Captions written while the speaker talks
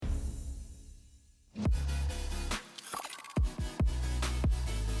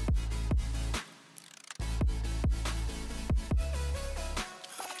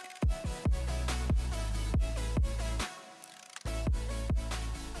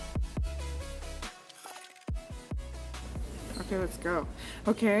Okay, let's go.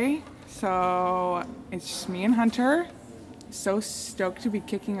 Okay, so it's just me and Hunter. So stoked to be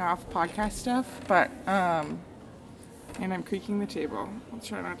kicking off podcast stuff, but and I'm creaking the table. I'll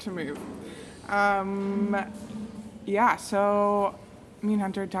try not to move. Yeah, so me and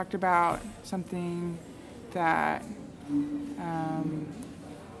Hunter talked about something that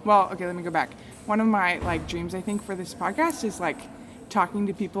well, okay, let me go back. One of my dreams I think for this podcast is talking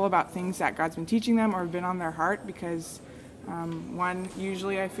to people about things that God's been teaching them or have been on their heart because one,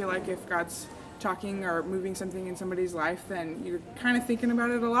 usually I feel like if God's talking or moving something in somebody's life, then you're kind of thinking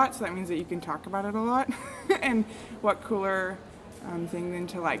about it a lot, so that means that you can talk about it a lot. And what cooler thing than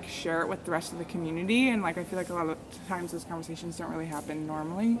to share it with the rest of the community, and I feel like a lot of times those conversations don't really happen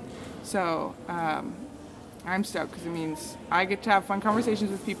normally. So I'm stoked because it means I get to have fun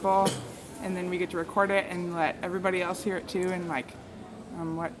conversations with people, and then we get to record it and let everybody else hear it too. And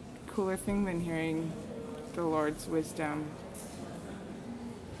what cooler thing than hearing the Lord's wisdom,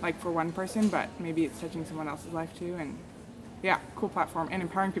 for one person, but maybe it's touching someone else's life too. And yeah, cool platform and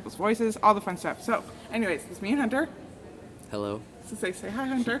empowering people's voices, all the fun stuff. So, anyways, it's me and Hunter. Hello. So say hi,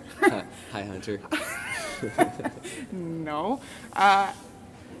 Hunter. Hi, Hunter. No.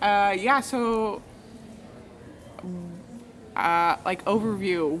 Yeah. So.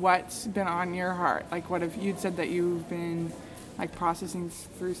 Overview, what's been on your heart? What have you'd said that you've been processing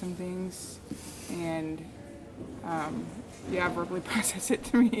through some things, and verbally process it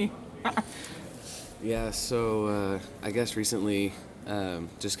to me. Yeah, so I guess recently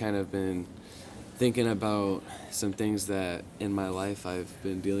just kind of been thinking about some things that in my life I've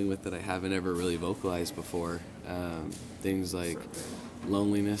been dealing with that I haven't ever really vocalized before. Things like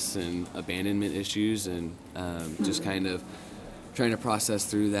loneliness and abandonment issues, and just kind of trying to process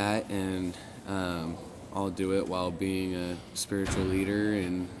through that, and I'll do it while being a spiritual leader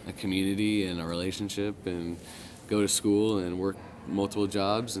in a community and a relationship, and go to school and work multiple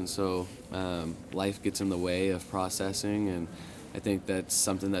jobs, and so life gets in the way of processing. And I think that's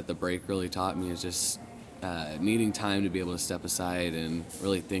something that the break really taught me, is just needing time to be able to step aside and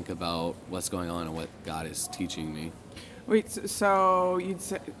really think about what's going on and what God is teaching me. Wait, so you'd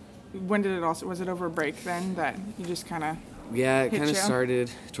say, when did it also, was it over break then that you just kind of Yeah, it kind of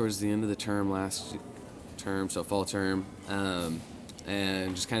started towards the end of the term last term, so fall term,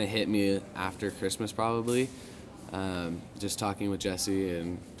 and just kind of hit me after Christmas probably. Just talking with Jessie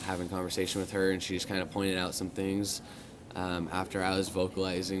and having conversation with her, and she just kind of pointed out some things after I was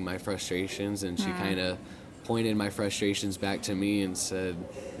vocalizing my frustrations, and she kind of pointed my frustrations back to me and said,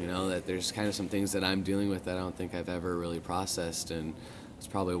 that there's kind of some things that I'm dealing with that I don't think I've ever really processed, and it's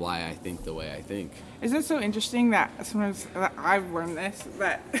probably why I think the way I think. Isn't it so interesting that sometimes I've learned this,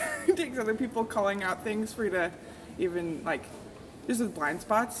 that it takes other people calling out things for you to even just with blind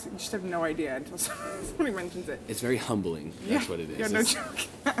spots, you just have no idea until somebody mentions it. It's very humbling. That's what it is. Yeah, no joke.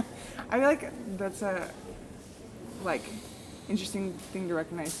 I feel like that's a interesting thing to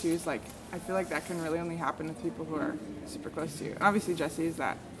recognize too. Is I feel like that can really only happen with people who are super close to you. And obviously, Jessie is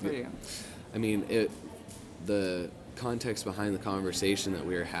that for you. I mean, the context behind the conversation that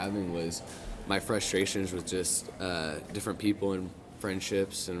we were having was my frustrations with just different people and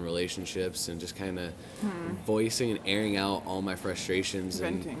friendships and relationships, and just kind of voicing and airing out all my frustrations.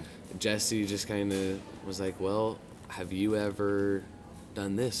 Venting. And Jessie just kind of was like, well, have you ever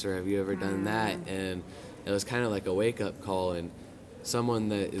done this, or have you ever done that? And it was kind of like a wake-up call, and someone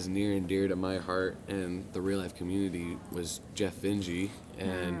that is near and dear to my heart and the real life community was Jeff Vinge.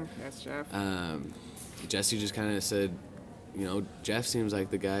 And yes, Jeff. Jessie just kind of said, Jeff seems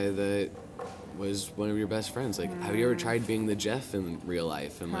like the guy that was one of your best friends. Have you ever tried being the Jeff in real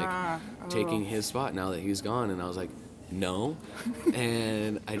life and taking his spot now that he's gone? And I was like, no.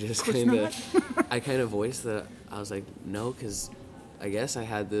 And I just kind of voiced that. I was like, no, because I guess I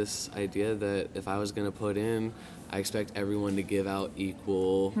had this idea that if I was going to put in, I expect everyone to give out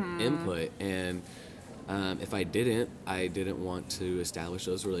equal input. And if I didn't want to establish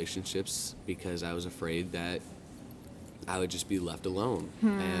those relationships because I was afraid that I would just be left alone,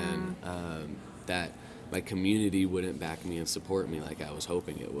 and that my community wouldn't back me and support me like I was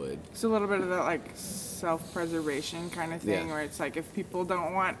hoping it would. It's a little bit of that self-preservation kind of thing, where it's if people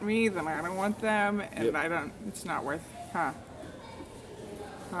don't want me, then I don't want them, and it's not worth, Yeah,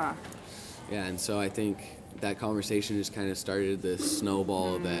 and so I think that conversation just kind of started this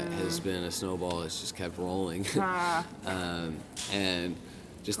snowball that has been a snowball that's just kept rolling. And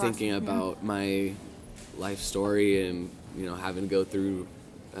just thinking about my life story, and having to go through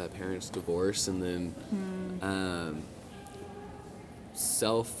parents' divorce, and then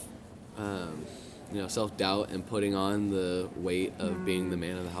self-doubt and putting on the weight of being the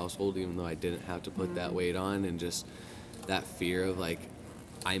man of the household, even though I didn't have to put that weight on, and just that fear of like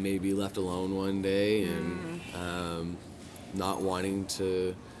I may be left alone one day, and not wanting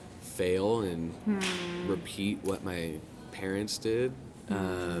to fail and repeat what my parents did.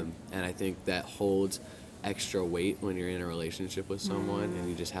 And I think that holds extra weight when you're in a relationship with someone and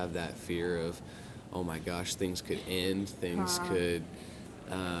you just have that fear of, oh my gosh, things could end, things could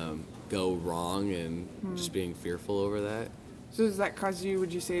go wrong, and just being fearful over that. So does that cause you,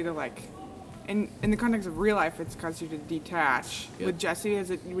 would you say, to like, in the context of real life, it's caused you to detach? Yep. With Jesse,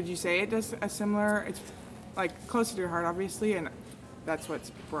 would you say it does a similar, it's like closer to your heart, obviously, and that's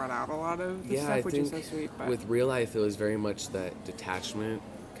what's brought out a lot of the stuff, which is so sweet. But with real life, it was very much that detachment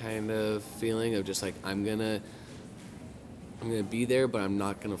kind of feeling of just like, I'm gonna be there, but I'm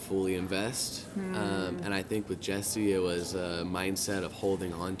not gonna fully invest. And I think with Jesse, it was a mindset of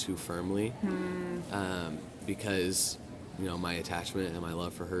holding on too firmly, because my attachment and my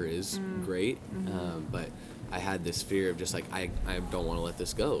love for her is great, but I had this fear of just like I don't want to let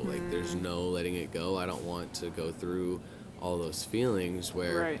this go. Like there's no letting it go. I don't want to go through all those feelings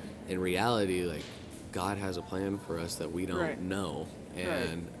where in reality, like God has a plan for us that we don't know,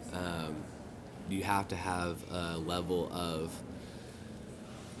 and you have to have a level of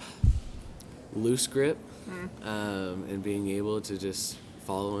loose grip, and being able to just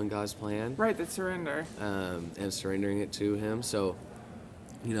follow in God's plan. Right, that's surrender. And surrendering it to Him. So,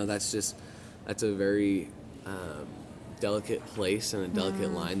 that's a very delicate place and a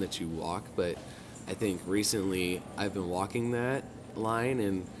delicate line that you walk. But I think recently I've been walking that line,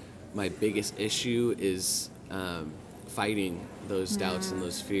 and my biggest issue is fighting those doubts and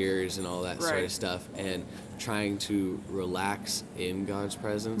those fears and all that sort of stuff, and trying to relax in God's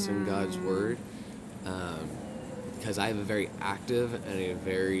presence and God's Word. Because I have a very active and a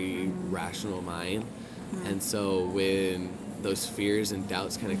very rational mind. And so when those fears and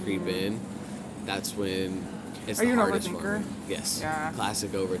doubts kind of creep in, that's when it's Are the you an hardest overthinker? one. Yes. Yeah.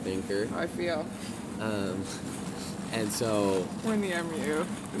 Classic overthinker. I feel. And so... We're in the MU.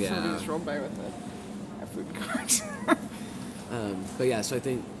 Yeah. Somebody just rolled by with a food cart. But yeah, so I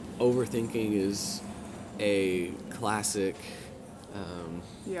think overthinking is a classic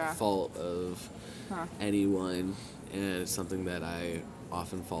fault of anyone, and it's something that I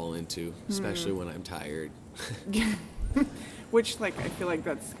often fall into, especially when I'm tired. Which, like, I feel like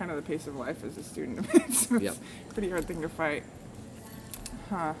that's kind of the pace of life as a student. So it's a pretty hard thing to fight.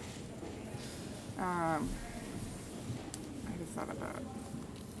 I just thought about...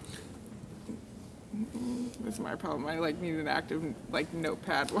 This is my problem. I need an active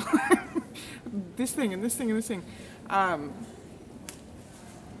notepad. This thing and this thing and this thing.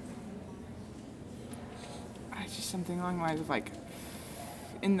 It's just something along the lines of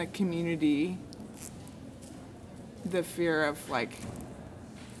in the community, the fear of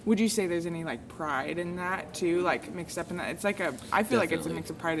would you say there's any pride in that too, mixed up in that? It's I feel like it's a mix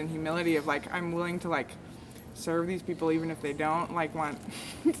of pride and humility of I'm willing to serve these people even if they don't want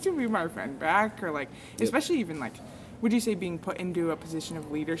to be my friend back, or especially even would you say being put into a position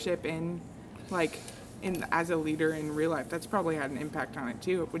of leadership in as a leader in real life, that's probably had an impact on it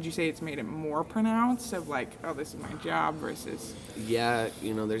too? Would you say it's made it more pronounced of oh, this is my job versus... Yeah,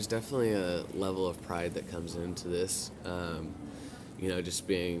 there's definitely a level of pride that comes into this, just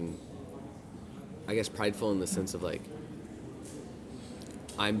being, I guess, prideful in the sense of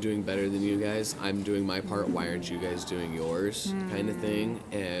I'm doing better than you guys, I'm doing my part, why aren't you guys doing yours, kind of thing.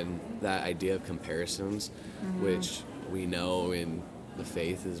 And that idea of comparisons, which we know in the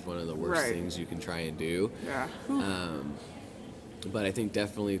faith is one of the worst things you can try and do. Yeah. But I think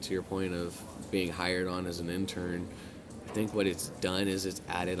definitely to your point of being hired on as an intern, I think what it's done is it's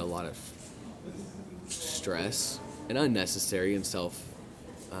added a lot of stress and unnecessary and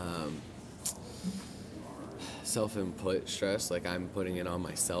self-input stress, I'm putting it on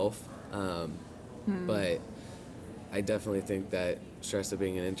myself. But I definitely think that stress of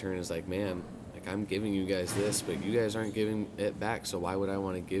being an intern is man, I'm giving you guys this, but you guys aren't giving it back, so why would I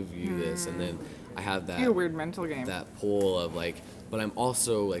want to give you this? And then I have that... It's a weird mental game. That pull of but I'm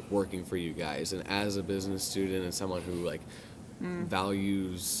also working for you guys, and as a business student and someone who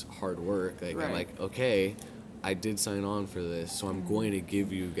values hard work, I'm okay, I did sign on for this, so I'm going to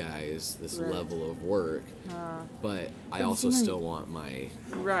give you guys this level of work, but I also still want my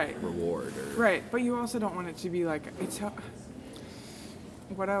reward. But you also don't want it to be it's...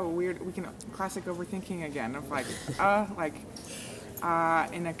 What a weird... We can... Classic overthinking again of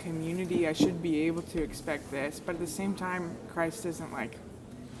in a community I should be able to expect this, but at the same time Christ doesn't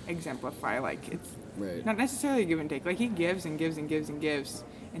exemplify it's not necessarily a give and take. He gives and gives and gives and gives,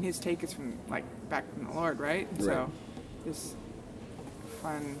 and his take is from back from the Lord, right? So this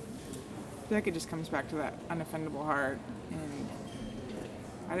fun feel like it just comes back to that unoffendable heart, and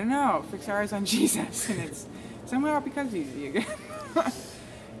I don't know, fix our eyes on Jesus, and it's somehow it becomes easy again.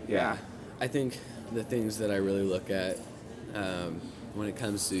 Yeah. I think the things that I really look at when it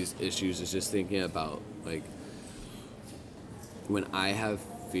comes to these issues is just thinking about, like, when I have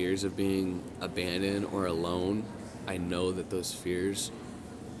fears of being abandoned or alone, I know that those fears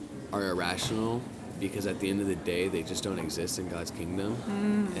are irrational, because at the end of the day, they just don't exist in God's kingdom.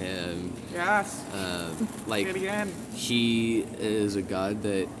 And Yes. like, Say it again. He is a God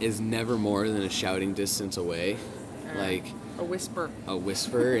that is never more than a shouting distance away, like A whisper. a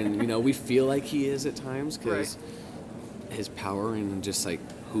whisper. And we feel like He is at times, because Right. His power and just like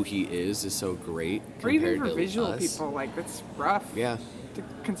who He is so great Or even compared for to visual us. people, like, that's rough Yeah. to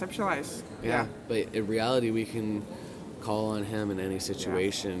conceptualize. Yeah, but in reality, we can call on Him in any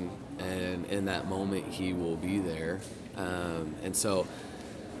situation, and in that moment, He will be there. And so,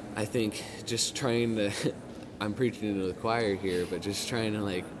 I think just trying to, I'm preaching to the choir here, but just trying to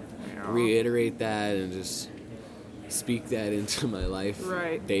like Yeah. reiterate that and just speak that into my life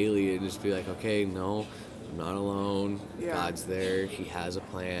Right. daily, and just be like, okay, no, I'm not alone. Yeah. God's there. He has a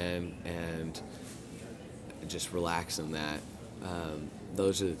plan, and just relax in that.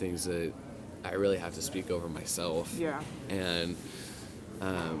 Those are the things that I really have to speak over myself. Yeah. And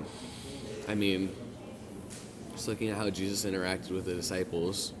I mean, just looking at how Jesus interacted with the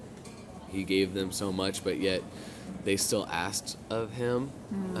disciples, He gave them so much, but yet they still asked of Him.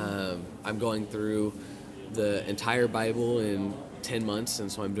 I'm going through the entire Bible in 10 months, and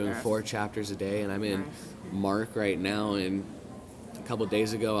so I'm doing Yes. 4 chapters a day, and I'm in Nice. Mark right now. And a couple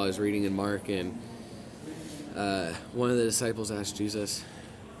days ago, I was reading in Mark, and one of the disciples asked Jesus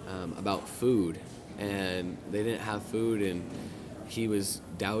about food, and they didn't have food, and he was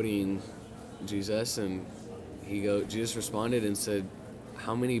doubting Jesus, and Jesus responded and said,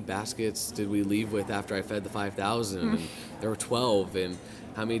 how many baskets did we leave with after I fed the 5,000? And there were 12. And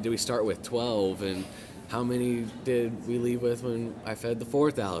how many did we start with? 12. And how many did we leave with when I fed the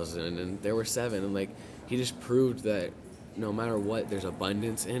 4,000? And there were 7. And like, he just proved that no matter what, there's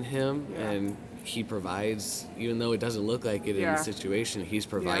abundance in Him, Yeah. and He provides, even though it doesn't look like it in Yeah. the situation. He's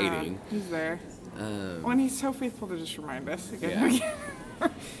providing. Yeah, He's there. Well, and He's so faithful to just remind us again and again.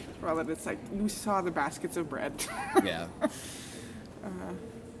 Well, that it's like, you saw the baskets of bread. Yeah.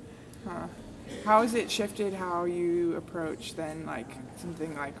 How has it shifted how you approach then, like,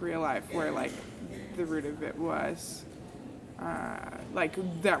 something like real life, where, like, the root of it was, like,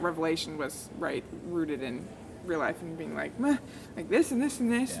 that revelation was, right, rooted in real life and being like, meh, like this and this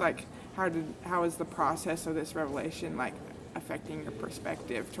and this, Yeah. like, how is the process of this revelation, like, affecting your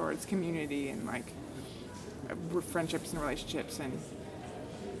perspective towards community and, like, friendships and relationships? And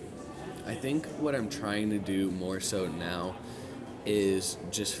I think what I'm trying to do more so now is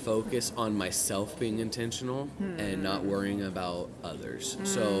just focus on myself being intentional and not worrying about others.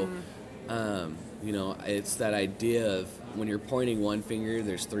 So, it's that idea of when you're pointing one finger,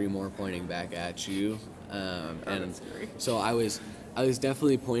 there's 3 more pointing back at you. And that's scary. so I was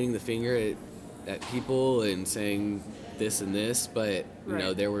definitely pointing the finger at people and saying this and this, but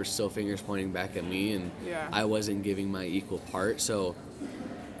Right. there were still fingers pointing back at me, and Yeah. I wasn't giving my equal part. So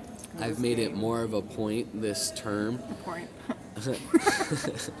That I've is made it game. more of a point this term. The point.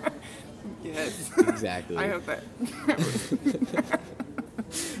 Yes. Exactly. I hope that.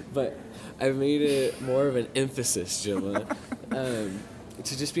 But I've made it more of an emphasis, Gemma,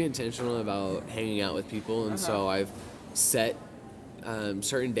 to just be intentional about hanging out with people. And so I've set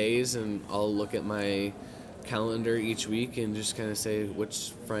certain days, and I'll look at my calendar each week and just kind of say,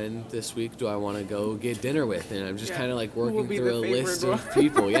 which friend this week do I want to go get dinner with? And I'm just Yeah. kind of like Who will working be through the a favored list one? of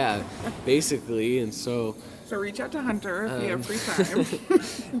people. Yeah, basically. And so... So reach out to Hunter if you have free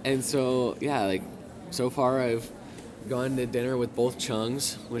time. And so, yeah, like, so far I've gone to dinner with both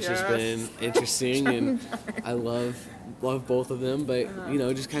Chungs, which has been Yes. interesting, and I love both of them, but,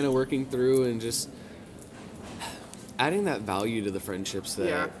 just kind of working through and just adding that value to the friendships that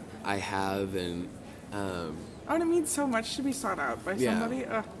Yeah. I have, and, Oh, and it means so much to be sought out by Yeah. somebody.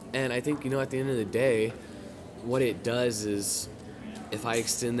 and I think, at the end of the day, what it does is, if I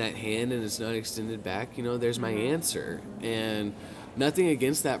extend that hand and it's not extended back, there's my answer. And nothing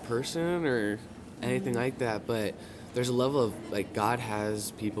against that person or anything like that, but there's a level of, like, God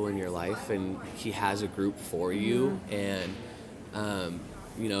has people in your life, and He has a group for you. And,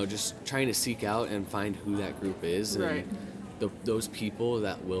 just trying to seek out and find who that group is. And Right. those people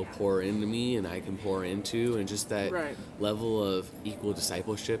that will pour into me and I can pour into, and just that Right. level of equal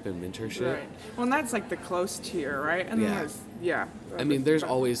discipleship and mentorship. Right. Well, and that's like the close tier, right? And then Yeah. there's, yeah. I mean, there's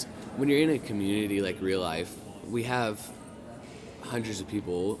always, when you're in a community like real life, we have hundreds of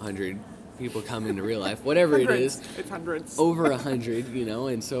people, 100 people come into real life, whatever it Hundreds. is, It's hundreds. over 100,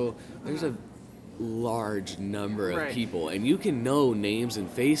 and so there's a large number of Right. people, and you can know names and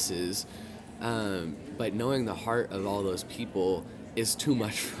faces, but knowing the heart of all those people is too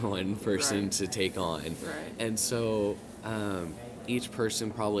much for one person Right. to take on. Right. And so each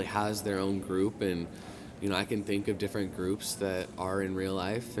person probably has their own group, and I can think of different groups that are in real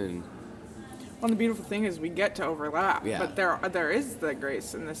life, and Well, the beautiful thing is we get to overlap, Yeah. but there is the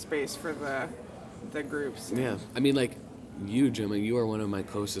grace and the space for the groups. yeah, I mean, like you, Gemma, you are one of my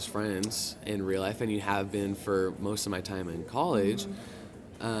closest friends in real life, and you have been for most of my time in college.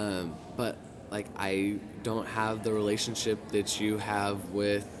 But like, I don't have the relationship that you have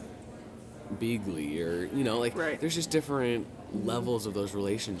with Beagley, or like, Right. there's just different levels of those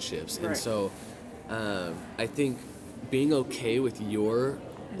relationships, and Right. so I think being okay with your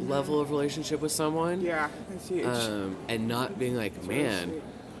level of relationship with someone, Yeah, it's huge. and not being like, Really man, sweet.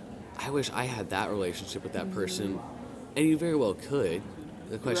 I wish I had that relationship with that person, and you very well could.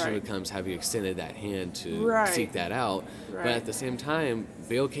 The question Right. becomes, have you extended that hand to Right. seek that out? But Right. at the same time,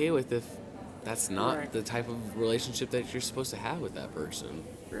 be okay with if that's not Right. the type of relationship that you're supposed to have with that person.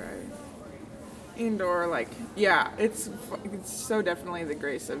 Right. And or like, yeah, it's so definitely the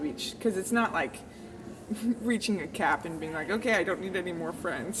grace of each, because it's not like reaching a cap and being like, okay, I don't need any more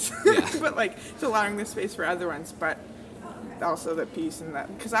friends. Yeah. But like, it's allowing the space for other ones, but also the peace and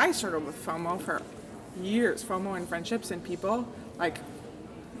that, because I struggled with FOMO for years, FOMO in friendships and people, like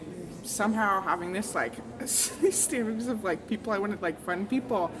somehow having this like these standards of like people I wanted, like fun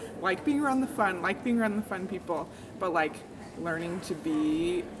people, like being around the fun people, but like learning to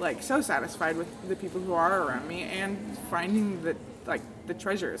be like so satisfied with the people who are around me, and finding the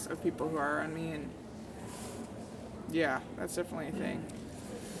treasures of people who are around me. And yeah, that's definitely a thing.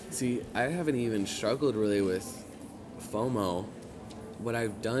 See, I haven't even struggled really with FOMO. What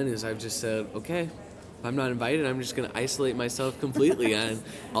I've done is I've just said, okay, if I'm not invited, I'm just going to isolate myself completely, and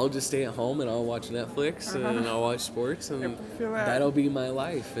I'll just stay at home and I'll watch Netflix and I'll watch sports, and Yep, I feel that. that'll be my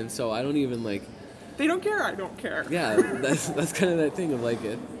life. And so I don't even like, They don't care, I don't care. yeah, that's kind of that thing of like,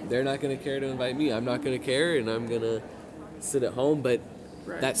 they're not going to care to invite me. I'm not going to care, and I'm going to sit at home. But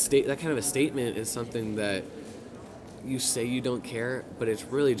Right. that kind of a statement is something that you say you don't care, but it's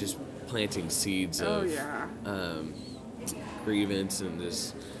really just planting seeds Oh, of yeah. grievance and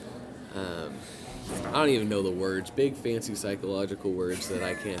just I don't even know the words, big fancy psychological words that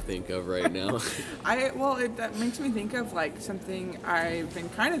I can't think of right now. That makes me think of like something I've been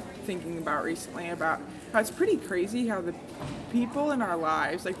kind of thinking about recently, about how it's pretty crazy how the people in our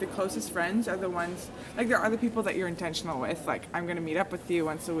lives, like the closest friends, are the ones, like there are the people that you're intentional with, like I'm gonna meet up with you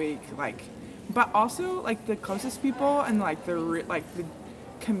once a week, like, but also like the closest people and like the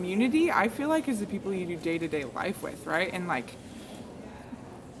community, I feel like, is the people you do day-to-day life with, right? And like,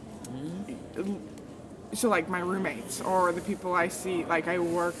 so like my roommates or the people I see, like I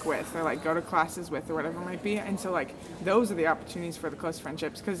work with or like go to classes with or whatever it might be. And so like those are the opportunities for the close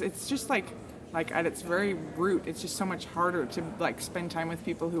friendships, because it's just like at its very root, it's just so much harder to like spend time with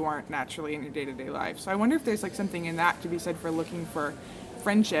people who aren't naturally in your day-to-day life. So I wonder if there's like something in that to be said for looking for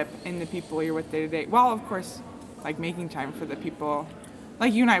friendship in the people you're with day-to-day, while of course like making time for the people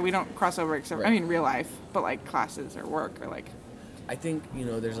like you and I, we don't cross over except Right. I mean real life, but like classes or work or like. I think,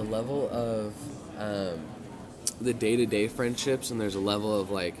 there's a level of the day-to-day friendships, and there's a level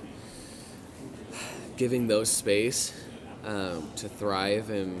of like giving those space to thrive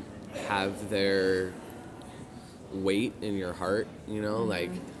and have their weight in your heart,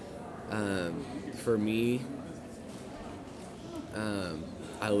 like for me,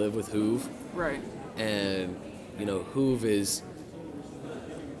 I live with Hoove, Right. and Hoove is,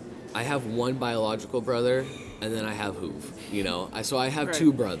 I have one biological brother, and then I have Hoove, so I have Right.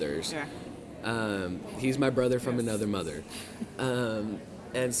 two brothers. Yeah. He's my brother from Yes. another mother.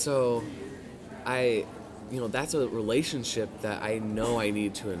 And so that's a relationship that I know I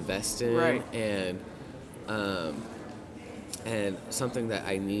need to invest in, Right. and something that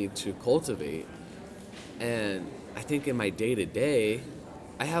I need to cultivate. And I think in my day-to-day,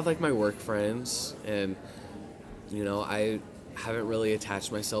 I have like my work friends, and I haven't really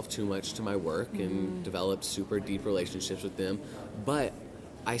attached myself too much to my work and developed super deep relationships with them, but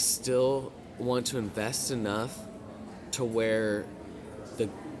I still want to invest enough to where the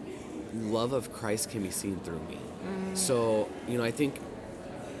love of Christ can be seen through me. So, I think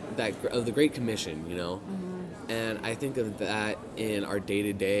that of the Great Commission, and I think of that in our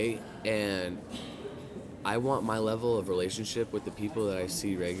day-to-day, and I want my level of relationship with the people that I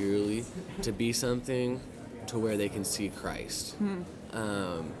see regularly to be something to where they can see Christ.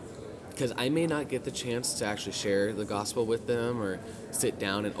 Because because I may not get the chance to actually share the gospel with them or sit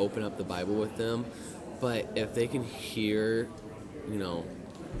down and open up the Bible with them. But if they can hear, you know,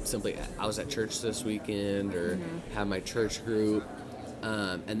 simply, I was at church this weekend or have my church group,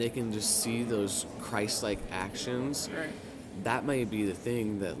 and they can just see those Christ-like actions, Right. that might be the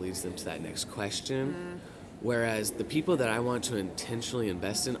thing that leads them to that next question. Whereas the people that I want to intentionally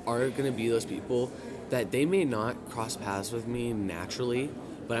invest in are going to be those people that they may not cross paths with me naturally,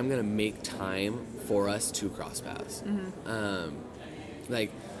 but I'm going to make time for us to cross paths.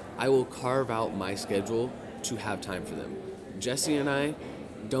 Like, I will carve out my schedule to have time for them. Jessie and I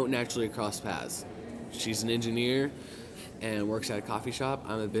don't naturally cross paths. She's an engineer and works at a coffee shop.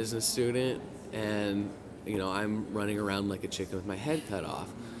 I'm a business student, and you know, I'm running around like a chicken with my head cut off.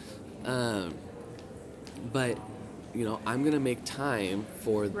 But you know, I'm gonna make time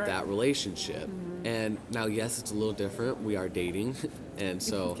for that relationship. And now, yes, it's a little different. We are dating, and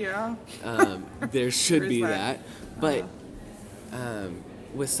so Yeah. there should There is be that. that. But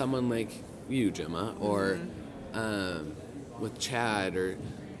with someone like you, Gemma, or with Chad or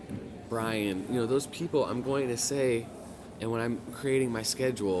Brian, you know, those people, I'm going to say, and when I'm creating my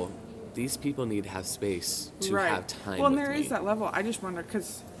schedule, these people need to have space to have time Well, and with there me. is that level. I just wonder,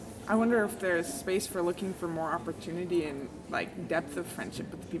 because I wonder if there's space for looking for more opportunity and like depth of friendship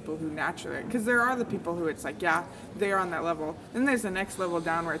with the people who naturally, because there are the people who it's like, yeah, they are on that level. Then there's the next level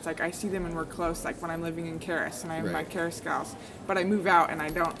down where it's like I see them and we're close, like when I'm living in Karis and I have my Right. Karis gals, but I move out and I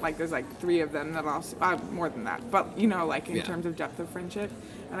don't, like there's like 3 of them that I'll more than that, but you know, like in Yeah. terms of depth of friendship.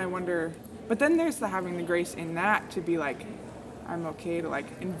 And I wonder, but then there's the having the grace in that to be like, I'm okay to like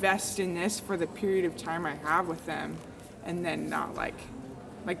invest in this for the period of time I have with them, and then not like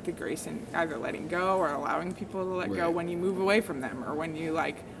the grace in either letting go or allowing people to let go Right. when you move away from them or when you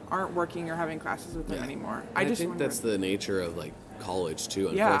like aren't working or having classes with them Yeah. anymore. I just think wonder. that's the nature of like college too.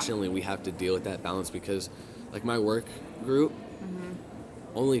 Yeah. Unfortunately, we have to deal with that balance because, like my work group,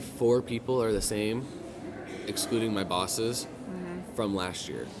 only 4 people are the same, excluding my bosses from last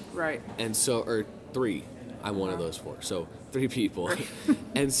year. Right. And so, or 3, I'm one of those 4. So 3 people,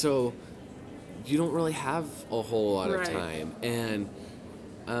 and so you don't really have a whole lot of Right. time. And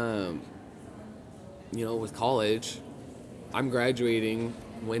you know, with college, I'm graduating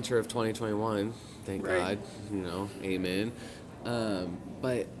winter of 2021. Thank Right. God. You know, amen.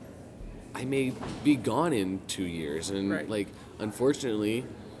 But I may be gone in 2 years, and Right. like, unfortunately,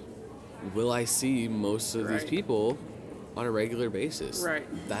 will I see most of these Right. people on a regular basis? Right.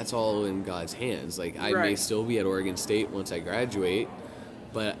 That's all in God's hands. Like, I may Right. still be at Oregon State once I graduate,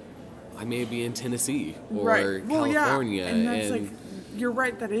 but I may be in Tennessee or Right. Well, California. yeah. And that's like, you're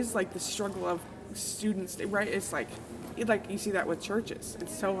right. That is like the struggle of students, right? It's like you see that with churches.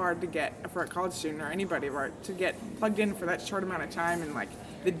 It's so hard to get for a college student or anybody, right, to get plugged in for that short amount of time and like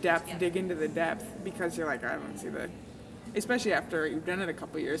the depth, dig into the depth, because you're like, I don't see the, especially after you've done it a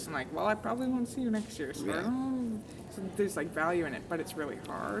couple years and like, well, I probably won't see you next year. So, Yeah. so there's like value in it, but it's really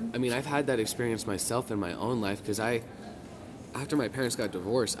hard. I mean, I've had that experience myself in my own life because after my parents got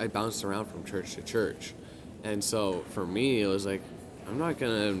divorced, I bounced around from church to church. And so for me, it was like, I'm not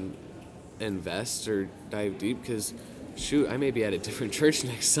going to invest or dive deep because, shoot, I may be at a different church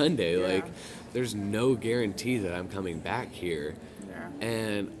next Sunday. Yeah. Like, there's no guarantee that I'm coming back here. Yeah.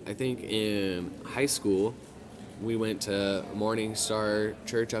 And I think in high school, we went to Morning Star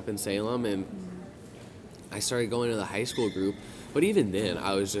Church up in Salem, and I started going to the high school group. But even then,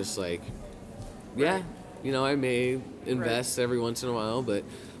 I was just like, yeah, Right. you know, I may invest every once in a while, but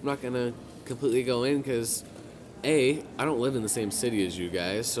I'm not going to completely go in because, A, I don't live in the same city as you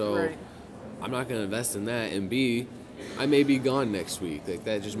guys, so Right. I'm not going to invest in that. And B, I may be gone next week. Like,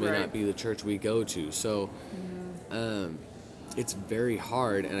 that just may Right. not be the church we go to. So it's very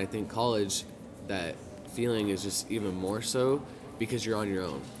hard, and I think college, that feeling is just even more so because you're on your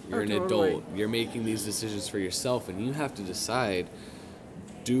own. You're an totally. adult. You're making these decisions for yourself, and you have to decide,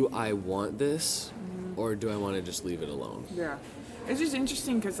 do I want this or do I want to just leave it alone? Yeah. It's just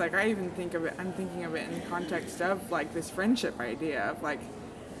interesting because, like, I'm thinking of it in the context of, like, this friendship idea of, like,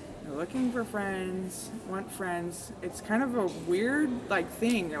 you're looking for friends, want friends. It's kind of a weird, like,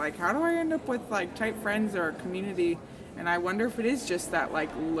 thing. You're like, how do I end up with, like, tight friends or a community? And I wonder if it is just that, like,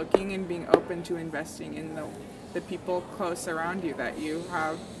 looking and being open to investing in the people close around you that you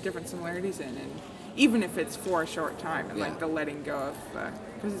have different similarities in. And even if it's for a short time and, like, Yeah. the letting go of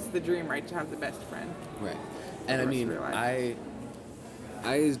because it's the dream, right, to have the best friend. Right. And I rest of mean, your life.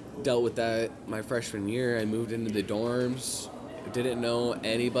 I dealt with that my freshman year. I moved into the dorms. Didn't know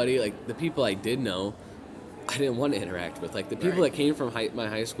anybody. Like, the people I did know, I didn't want to interact with. Like, the people Right. that came from my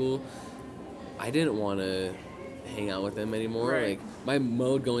high school, I didn't want to hang out with them anymore. Right. Like, my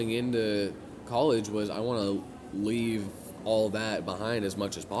mode going into college was I want to leave all that behind as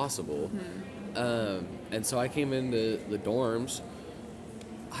much as possible. And so I came into the dorms.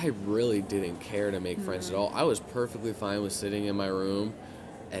 I really didn't care to make friends at all. I was perfectly fine with sitting in my room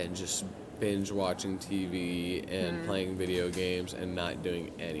and just binge watching TV and playing video games and not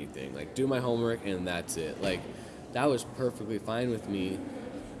doing anything. Like, do my homework and that's it. Like, that was perfectly fine with me.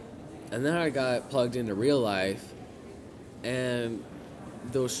 And then I got plugged into real life, and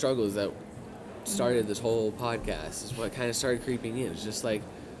those struggles that started this whole podcast is what kind of started creeping in. It's just like,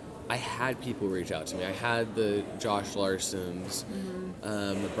 I had people reach out to me. I had the Josh Larsons,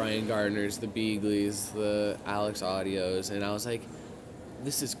 the Brian Gardners, the Beagleys, the Alex Audios, and I was like,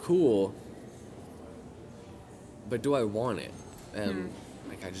 this is cool, but do I want it? And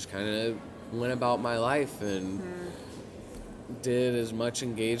like, I just kind of went about my life and did as much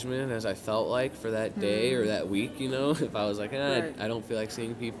engagement as I felt like for that day or that week, you know, if I was like, Right. I don't feel like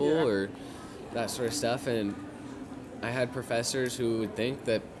seeing people Yeah. or that sort of stuff. And I had professors who would think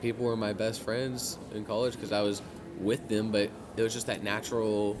that people were my best friends in college because I was with them, but it was just that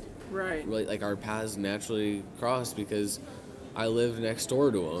natural, Right. really, like, our paths naturally crossed because I lived next door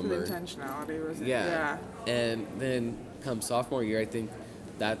to them. Some intentionality was it? Yeah. And then come sophomore year, I think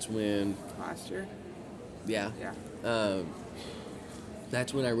that's when, Last year. yeah, Yeah.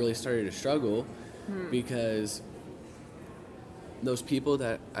 that's when I really started to struggle because those people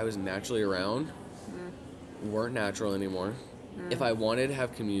that I was naturally around weren't natural anymore. If I wanted to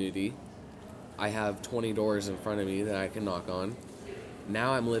have community, I have 20 doors in front of me that I can knock on.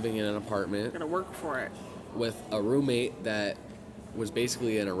 Now I'm living in an apartment Gotta work for it. with a roommate that was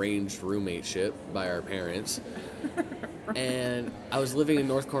basically an arranged roommate-ship by our parents. And I was living in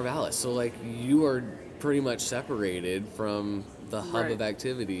North Corvallis, so like, you are pretty much separated from the hub Right. of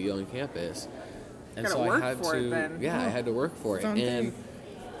activity on campus. And Gotta so work I had for to it then. I had to work for it. Its own And thing.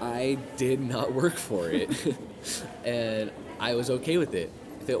 I did not work for it. And I was okay with it.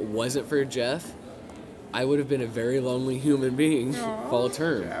 If it wasn't for Jeff, I would have been a very lonely human being Aw, fall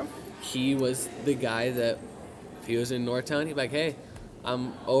term. Jeff. He was the guy that, if he was in Northtown, he'd be like, hey,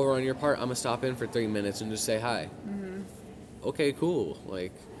 I'm over on your part. I'm going to stop in for 3 minutes and just say hi. Okay, cool.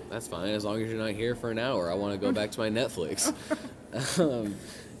 Like, that's fine. As long as you're not here for an hour. I want to go back to my Netflix.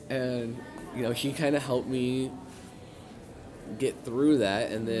 And, you know, he kind of helped me get through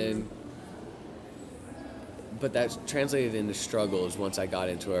that. And then, but that's translated into struggles once I got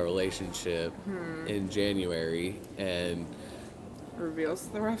into a relationship in January. And Reveals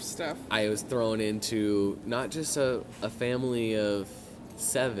the rough stuff. I was thrown into not just a family of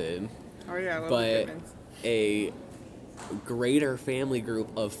 7, Oh yeah, I love but commitments. a greater family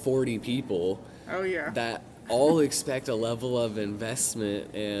group of 40 people Oh yeah. that all expect a level of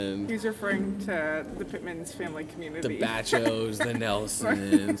investment, and He's referring to the Pittman's family community. the Bachos, the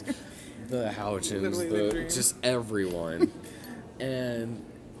Nelsons, the Houchins, Literally the dream. just everyone. And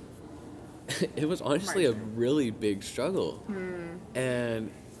it was honestly a really big struggle.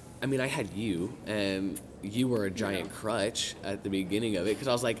 And I mean, I had you, and you were a giant crutch at the beginning of it because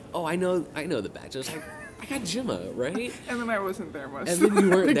I was like, oh, I know the Bachos. I got Gemma, right? And then I wasn't there most. And then you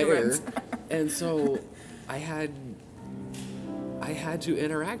weren't big there, events. and so I had to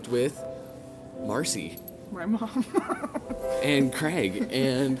interact with Marcy My mom. and Craig,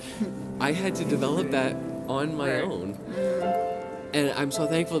 and I had to develop that on my Right. own. And I'm so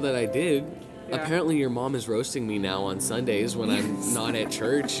thankful that I did. Yeah. Apparently your mom is roasting me now on Sundays when I'm not at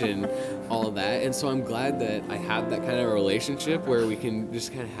church and all of that. And so I'm glad that I have that kind of a relationship where we can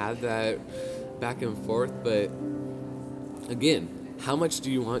just kind of have that back and forth. But again, how much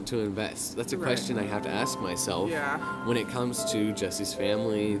do you want to invest? That's a Right. question I have to ask myself Yeah. when it comes to Jesse's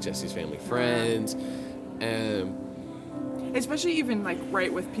family friends, and Especially even like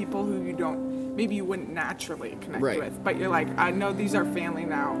right with people who you don't, maybe you wouldn't naturally connect Right. with, but you're like, I know these are family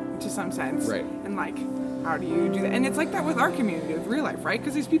now to some sense. Right. And like, how do you do that? And it's like that with our community, with real life, right?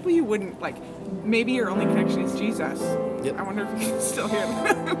 Because there's people you wouldn't like. Maybe your only connection is Jesus. Yep. I wonder if you can still hear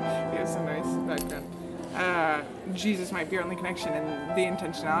that. He has some nice background. Jesus might be your only connection, and the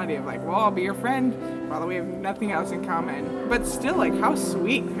intentionality of like, well, I'll be your friend, although we have nothing else in common. But still, like, how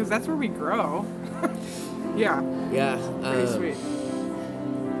sweet, because that's where we grow. Yeah, yeah, pretty sweet.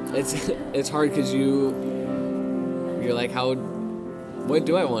 it's hard because you're like, what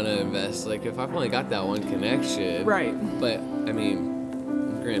do I want to invest? Like, if I've only got that one connection, Right. But I mean,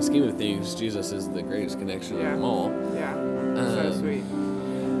 in the grand scheme of things, Jesus is the greatest connection of Yeah. them all. Yeah, so Um, sweet.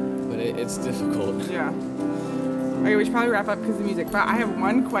 But it's difficult. Yeah. Okay, we should probably wrap up because of the music. But I have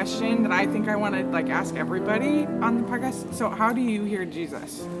one question that I think I want to like ask everybody on the podcast. So, how do you hear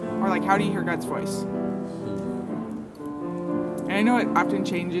Jesus, or like, how do you hear God's voice? And I know it often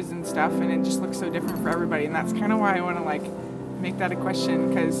changes and stuff, and it just looks so different for everybody. And that's kind of why I want to like make that a question,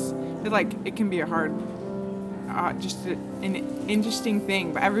 because it can be a hard, an interesting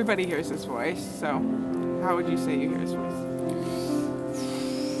thing. But everybody hears his voice. So, how would you say you hear his voice?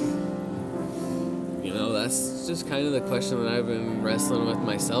 You know, that's just kind of the question that I've been wrestling with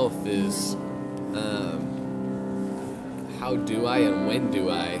myself is, how do I and when do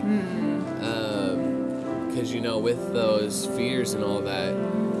I? Because, you know, with those fears and all that,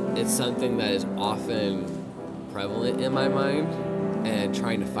 it's something that is often prevalent in my mind, and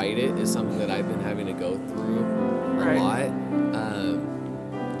trying to fight it is something that I've been having to go through a lot.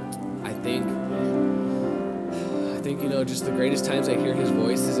 I think, you know, just the greatest times I hear his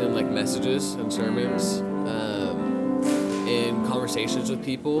voice is in like messages and sermons, in conversations with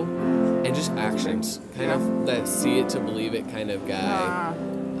people, and just actions, kind of that see it to believe it kind of guy.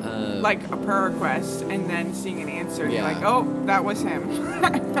 Like a prayer request and then seeing an answer, and you're Yeah. like, oh, that was him.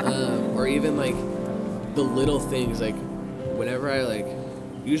 Or even like the little things, like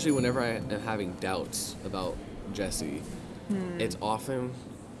usually whenever I am having doubts about Jesse, it's often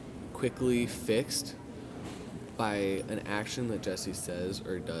quickly fixed by an action that Jesse says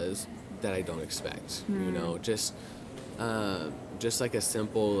or does that I don't expect. You know, just like a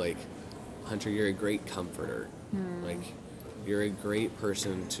simple, like, Hunter, you're a great comforter. Like, you're a great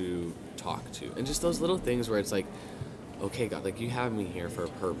person to talk to. And just those little things where it's like, okay, God, like, you have me here for a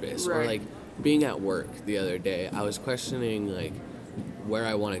purpose. Right. Or like being at work the other day, I was questioning like where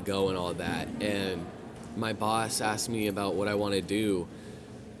I want to go and all that. And my boss asked me about what I want to do.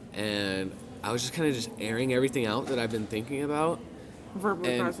 And I was just kind of just airing everything out that I've been thinking about.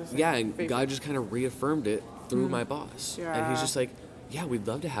 Verbally And processing. yeah, and God just kind of reaffirmed it through my boss. Yeah. And he's just like, yeah, we'd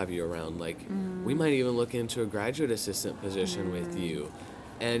love to have you around. Like, we might even look into a graduate assistant position with you.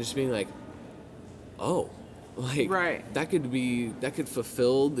 And just being like, oh, like, Right. that could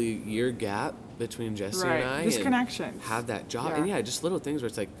fulfill the year gap between Jesse Right. and I. Just and connections. have that job. Yeah. And yeah, just little things where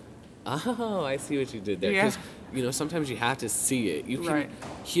it's like, oh, I see what you did there. Yeah. Because, you know, sometimes you have to see it. You can Right.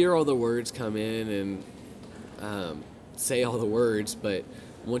 hear all the words come in and say all the words, but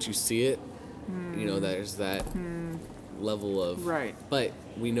once you see it, you know, there's that level of... Right. But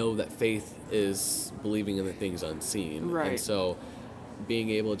we know that faith is believing in the things unseen. Right. And so being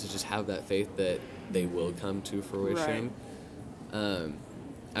able to just have that faith that they will come to fruition. Right.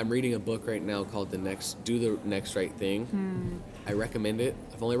 I'm reading a book right now called Do the Next Right Thing. I recommend it.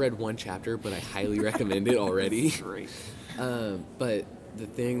 I've only read one chapter, but I highly recommend it already. Great. But the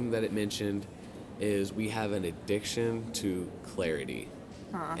thing that it mentioned is we have an addiction to clarity.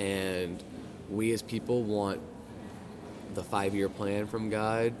 And we as people want the 5-year plan from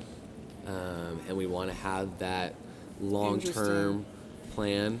God, and we want to have that long-term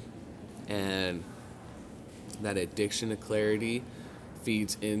plan, and that addiction to clarity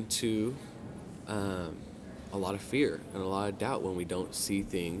feeds into a lot of fear and a lot of doubt when we don't see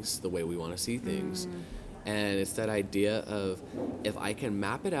things the way we want to see things. And it's that idea of, if I can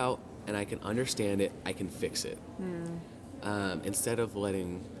map it out and I can understand it, I can fix it. Instead of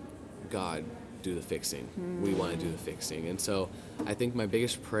letting God do the fixing. We want to do the fixing. And so I think my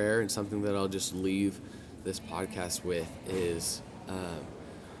biggest prayer, and something that I'll just leave this podcast with, is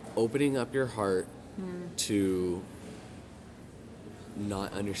opening up your heart to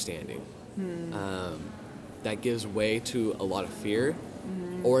not understanding. That gives way to a lot of fear,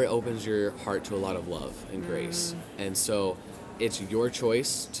 or it opens your heart to a lot of love and grace. And so it's your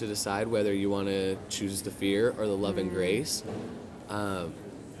choice to decide whether you want to choose the fear or the love and grace.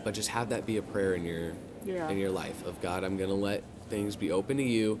 But just have that be a prayer in your life of, God, I'm going to let things be open to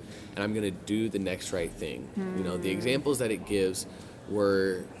you, and I'm going to do the next right thing. You know, the examples that it gives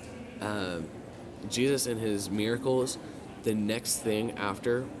were Jesus and his miracles. The next thing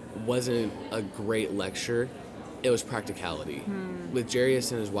after wasn't a great lecture. It was practicality. With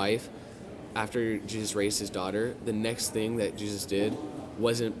Jairus and his wife, after Jesus raised his daughter, the next thing that Jesus did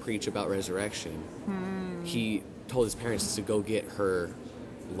wasn't preach about resurrection. He told his parents to go get her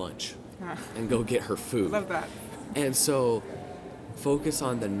lunch and go get her food. Love that. And so focus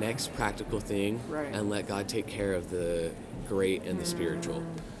on the next practical thing, Right. and let God take care of the great and the spiritual.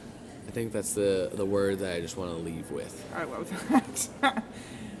 I think that's the word that I just want to leave with. I love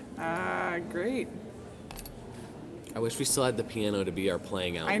that. Great. I wish we still had the piano to be our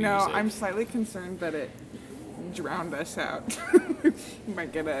playing out I know. music. I'm slightly concerned that it drowned us out. You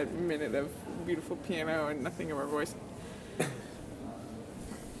might get a minute of beautiful piano and nothing of our voice.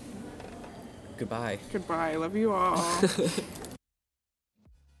 Goodbye. Goodbye. Love you all.